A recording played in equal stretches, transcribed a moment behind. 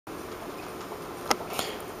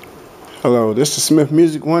Hello, this is Smith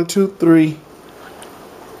Music 123.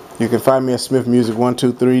 You can find me at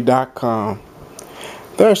smithmusic123.com.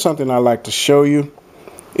 There's something I'd like to show you.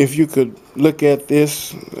 If you could look at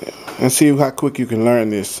this and see how quick you can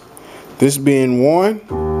learn this. This being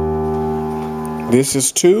 1, this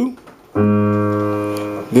is 2,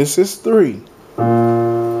 this is 3.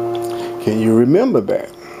 Can you remember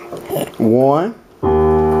that? 1,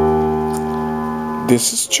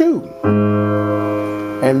 this is 2.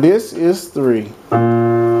 And this is 3.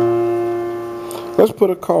 Let's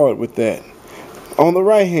put a chord with that. On the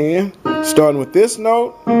right hand, starting with this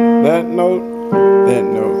note, that note, that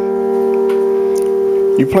note.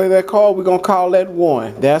 You play that chord, we're going to call that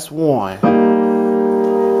 1. That's 1.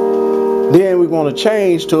 Then we're going to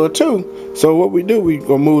change to a 2. So what we do, we're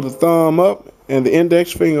going to move the thumb up and the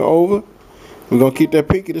index finger over. We're going to keep that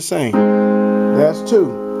pinky the same. That's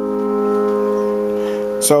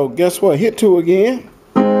 2. So guess what? Hit 2 again.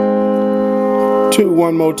 2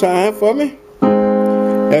 one more time for me.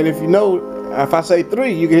 And if you know, if I say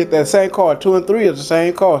 3, you can hit that same chord. 2 and 3 is the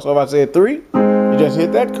same chord. So if I said 3, you just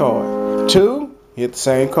hit that chord. 2, hit the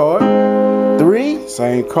same chord. 3,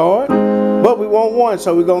 same chord. But we want 1,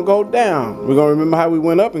 so we're going to go down. We're going to remember how we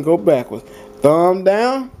went up and go backwards. Thumb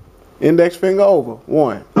down, index finger over.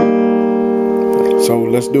 1. So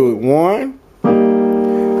let's do it. 1,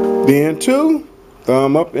 then 2,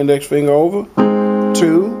 thumb up, index finger over.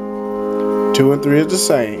 2. 2 and 3 is the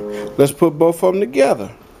same. Let's put both of them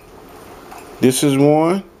together. This is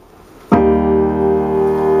 1.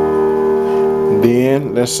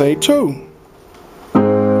 Then let's say 2.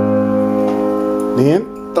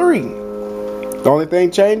 Then 3. The only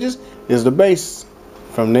thing changes is the bass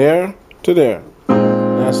from there to there.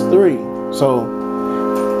 That's 3. So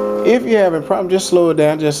if you're having a problem, just slow it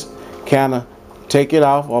down. Just kind of take it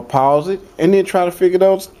off or pause it, and then try to figure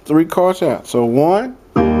those 3 chords out. So 1.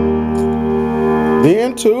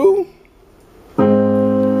 Then 2,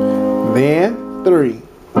 then 3.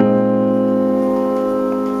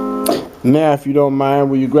 Now, if you don't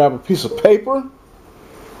mind, will you grab a piece of paper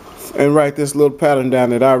and write this little pattern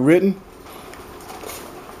down that I've written?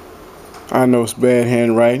 I know it's bad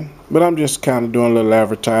handwriting, but I'm just kind of doing a little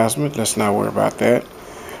advertisement. Let's not worry about that.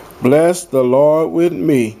 Bless the Lord with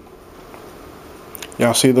me.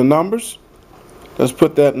 Y'all see the numbers? Let's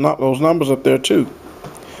put those numbers up there too.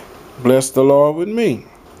 Bless the Lord with me.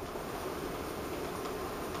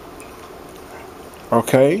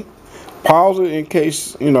 Okay. Pause it in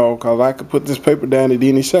case, because I could put this paper down at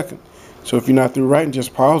any second. So if you're not through writing,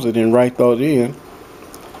 just pause it and write those in.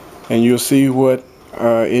 And you'll see what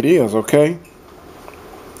it is, okay?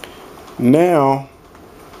 Now,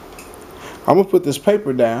 I'm going to put this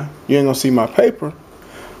paper down. You ain't going to see my paper.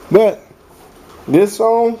 But this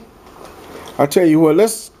song, I'll tell you what,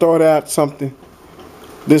 let's start out something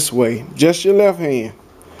this way, just your left hand,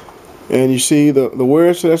 and you see the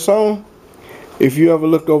words to that song. If you ever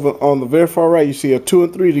look over on the very far right, you see a 2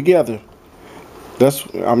 and 3 together. I'm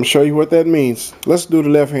gonna show you what that means. Let's do the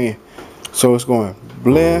left hand. So it's going,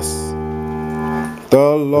 bless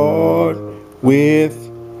the Lord with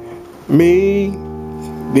me.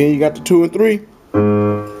 Then you got the 2 and 3.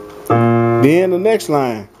 Then the next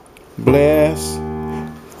line, bless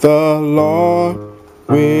the Lord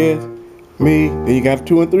with me. Then you got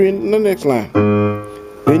 2 and 3 in the next line.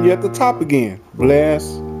 Then you're at the top again.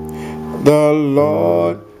 Bless the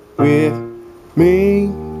Lord with me.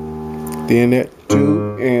 Then that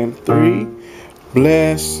 2 and 3.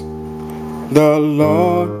 Bless the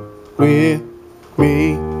Lord with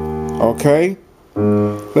me. Okay?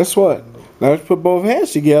 Let's what? Now let's put both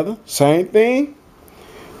hands together. Same thing.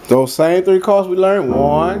 Those same 3 chords we learned.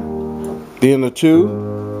 1, then the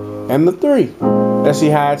 2, and the 3. Let's see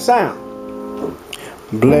how it sounds.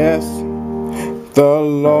 Bless the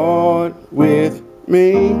Lord with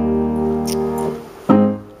me.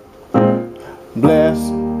 Bless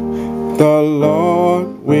the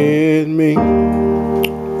Lord with me.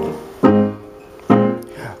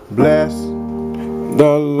 Bless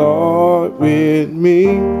the Lord with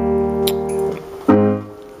me.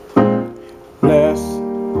 Bless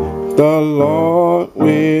the Lord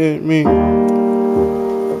with me.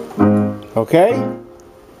 Okay?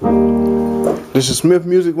 This is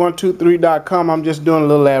smithmusic123.com. I'm just doing a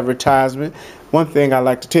little advertisement. One thing I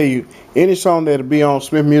like to tell you, any song that'll be on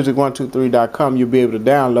smithmusic123.com, you'll be able to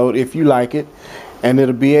download if you like it, and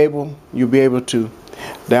you'll be able to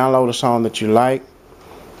download a song that you like,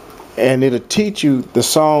 and it'll teach you the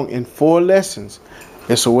song in 4 lessons.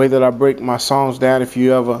 It's a way that I break my songs down. If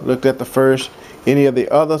you ever looked at any of the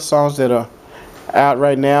other songs that are out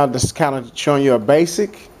right now, that's kind of showing you a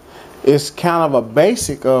basic. It's kind of a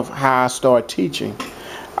basic of how I start teaching.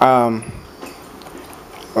 Like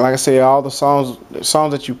I said, all the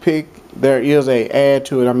songs that you pick, there is a add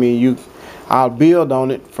to it. I mean, I'll build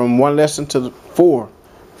on it from one lesson to four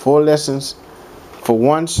lessons for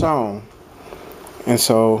one song. And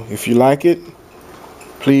so, if you like it,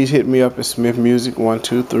 please hit me up at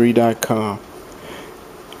smithmusic123.com.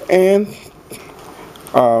 And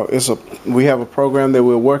we have a program that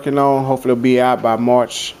we're working on. Hopefully, it'll be out by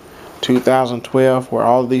March 2012, where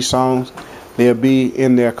all of these songs, they'll be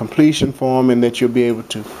in their completion form, and that you'll be able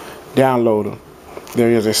to download them.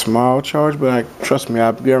 There is a small charge, but trust me,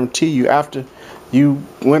 I guarantee you, after you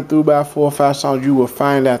went through about 4 or 5 songs, you will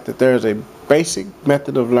find out that there is a basic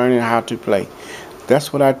method of learning how to play.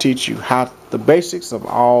 That's what I teach you, the basics of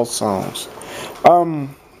all songs.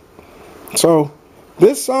 So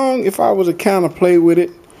this song, if I was to kind of play with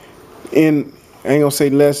it in, I ain't gonna say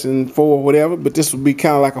lesson 4 or whatever, but this would be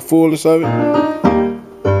kind of like a fullness of it.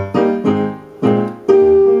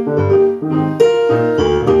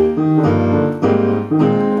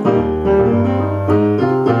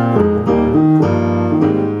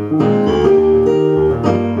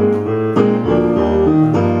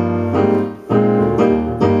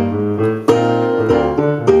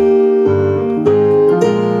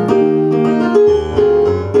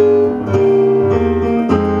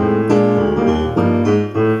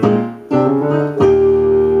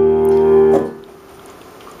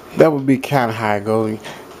 That would be kind of how it goes.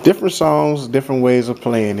 Different songs, different ways of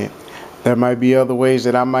playing it. There might be other ways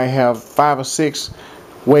that I might have 5 or 6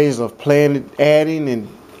 ways of playing it, adding and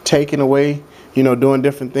taking away, doing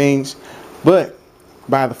different things. But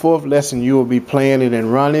by the 4th lesson, you will be playing it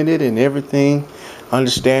and running it and everything,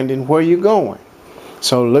 understanding where you're going.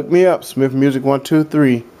 So look me up,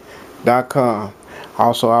 smithmusic123.com.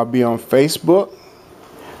 Also, I'll be on Facebook,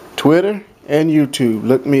 Twitter, and YouTube.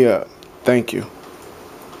 Look me up. Thank you.